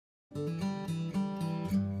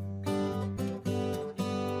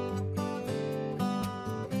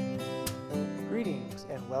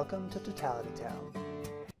welcome to Totality Town.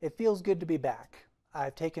 It feels good to be back.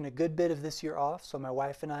 I've taken a good bit of this year off so my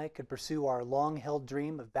wife and I could pursue our long-held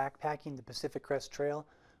dream of backpacking the Pacific Crest Trail,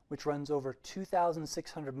 which runs over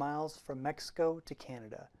 2,600 miles from Mexico to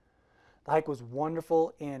Canada. The hike was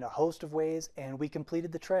wonderful in a host of ways, and we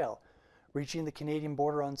completed the trail, reaching the Canadian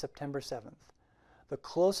border on September 7th. The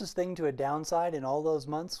closest thing to a downside in all those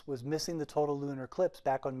months was missing the total lunar eclipse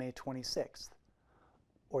back on May 26th.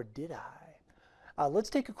 Or did I?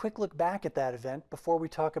 Let's take a quick look back at that event before we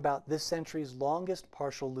talk about this century's longest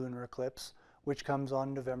partial lunar eclipse, which comes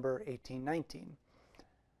on November 1819.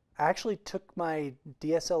 I actually took my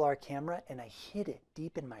DSLR camera and I hid it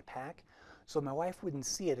deep in my pack so my wife wouldn't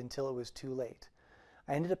see it until it was too late.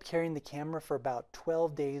 I ended up carrying the camera for about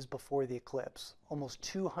 12 days before the eclipse, almost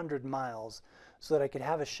 200 miles, so that I could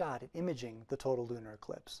have a shot at imaging the total lunar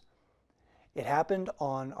eclipse. It happened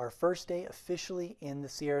on our first day officially in the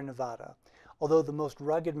Sierra Nevada, although the most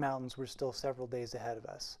rugged mountains were still several days ahead of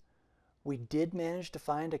us. We did manage to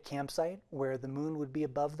find a campsite where the moon would be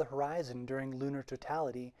above the horizon during lunar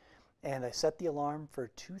totality, and I set the alarm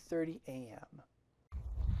for 2:30 a.m.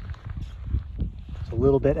 It's a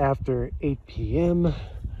little bit after 8 p.m.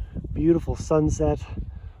 Beautiful sunset.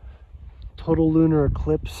 Total lunar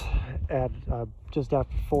eclipse at just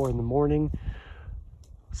after 4 in the morning.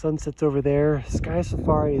 Sunset's over there. Sky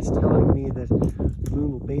Safari is telling me that the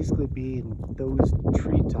moon will basically be in those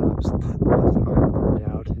treetops, the ones that aren't burned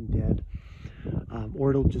out and dead,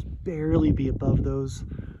 or it'll just barely be above those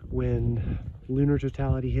when lunar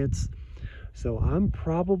totality hits. So I'm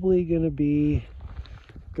probably going to be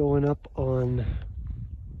going up on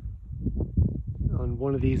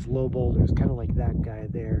one of these low boulders, kind of like that guy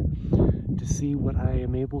there, to see what I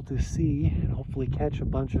am able to see and hopefully catch a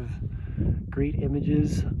bunch of great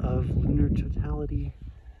images of lunar totality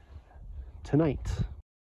tonight.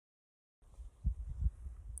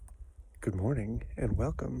 Good morning and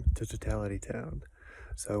welcome to Totality Town.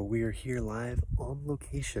 So we are here live on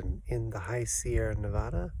location in the high Sierra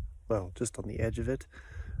Nevada, well, just on the edge of it,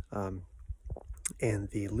 and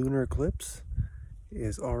the lunar eclipse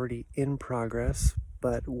is already in progress,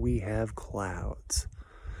 but we have clouds.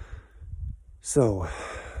 So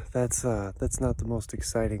that's not the most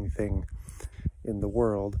exciting thing in the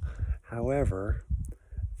world. However,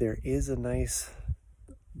 there is a nice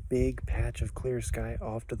big patch of clear sky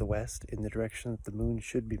off to the west in the direction that the moon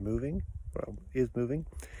should be moving, well, is moving,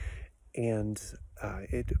 and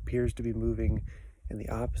it appears to be moving in the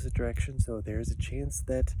opposite direction, so there's a chance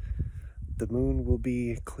that the moon will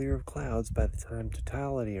be clear of clouds by the time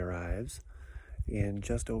totality arrives in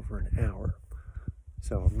just over an hour.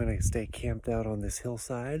 So I'm going to stay camped out on this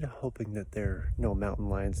hillside, hoping that there are no mountain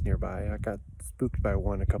lions nearby. I got spooked by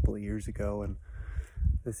one a couple of years ago, and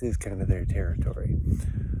this is kind of their territory.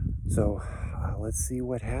 So let's see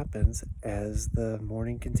what happens as the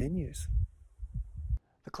morning continues.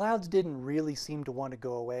 The clouds didn't really seem to want to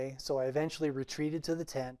go away, so I eventually retreated to the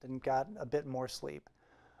tent and got a bit more sleep.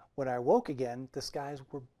 When I woke again, the skies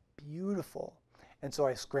were beautiful, and so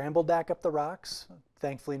I scrambled back up the rocks.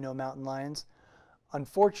 Thankfully, no mountain lions.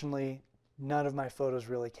 Unfortunately, none of my photos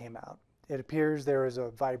really came out. It appears there was a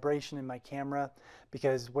vibration in my camera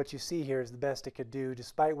because what you see here is the best it could do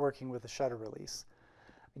despite working with a shutter release.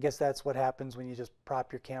 I guess that's what happens when you just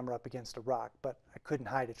prop your camera up against a rock, but I couldn't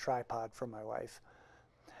hide a tripod from my wife.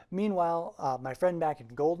 Meanwhile, my friend back in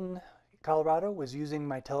Golden, Colorado, was using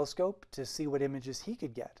my telescope to see what images he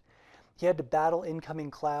could get. He had to battle incoming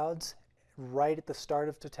clouds right at the start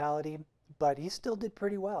of totality, but he still did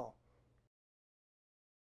pretty well.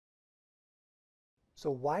 So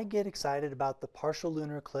why get excited about the partial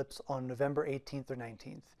lunar eclipse on November 18th or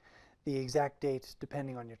 19th? The exact date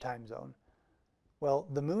depending on your time zone. Well,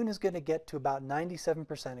 the moon is going to get to about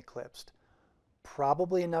 97% eclipsed.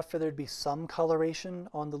 Probably enough for there to be some coloration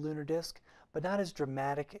on the lunar disk, but not as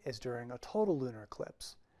dramatic as during a total lunar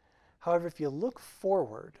eclipse. However, if you look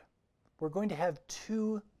forward, we're going to have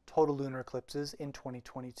 2 total lunar eclipses in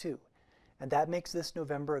 2022, and that makes this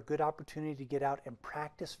November a good opportunity to get out and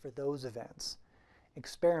practice for those events.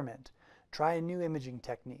 Experiment, try a new imaging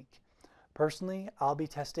technique. Personally, I'll be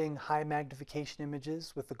testing high magnification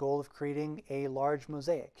images with the goal of creating a large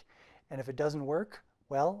mosaic, and if it doesn't work,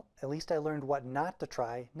 well, at least I learned what not to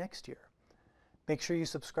try next year. Make sure you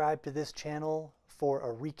subscribe to this channel for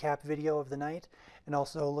a recap video of the night, and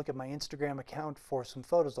also look at my Instagram account for some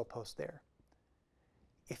photos I'll post there.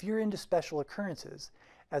 If you're into special occurrences,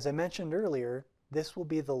 as I mentioned earlier, this will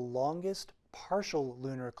be the longest partial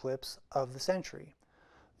lunar eclipse of the century.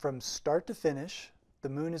 From start to finish, the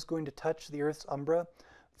moon is going to touch the Earth's umbra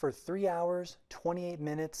for 3 hours, 28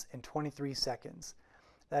 minutes, and 23 seconds.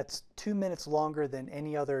 That's 2 minutes longer than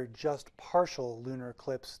any other just partial lunar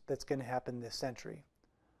eclipse that's going to happen this century.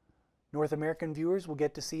 North American viewers will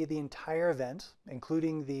get to see the entire event,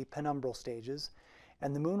 including the penumbral stages,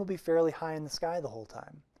 and the moon will be fairly high in the sky the whole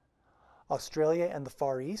time. Australia and the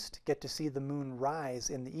Far East get to see the moon rise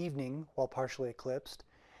in the evening while partially eclipsed,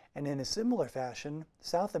 and in a similar fashion,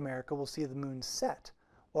 South America will see the moon set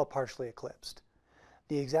while partially eclipsed.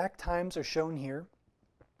 The exact times are shown here.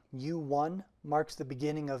 U1 marks the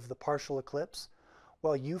beginning of the partial eclipse,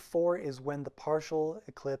 while U4 is when the partial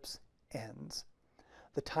eclipse ends.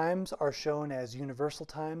 The times are shown as universal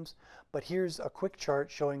times, but here's a quick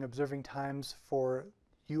chart showing observing times for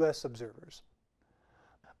US observers.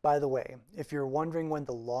 By the way, if you're wondering when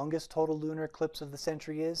the longest total lunar eclipse of the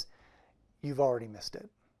century is, you've already missed it.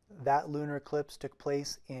 That lunar eclipse took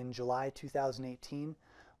place in July 2018,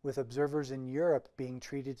 with observers in Europe being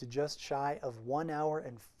treated to just shy of 1 hour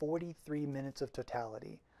and 43 minutes of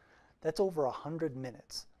totality. That's over 100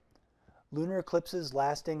 minutes. Lunar eclipses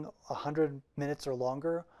lasting 100 minutes or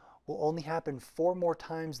longer will only happen 4 more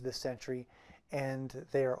times this century, and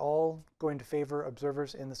they are all going to favor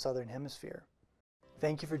observers in the southern hemisphere.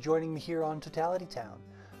 Thank you for joining me here on Totality Town.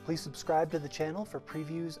 Please subscribe to the channel for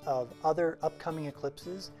previews of other upcoming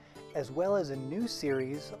eclipses, as well as a new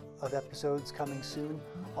series of episodes coming soon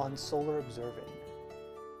on solar observing.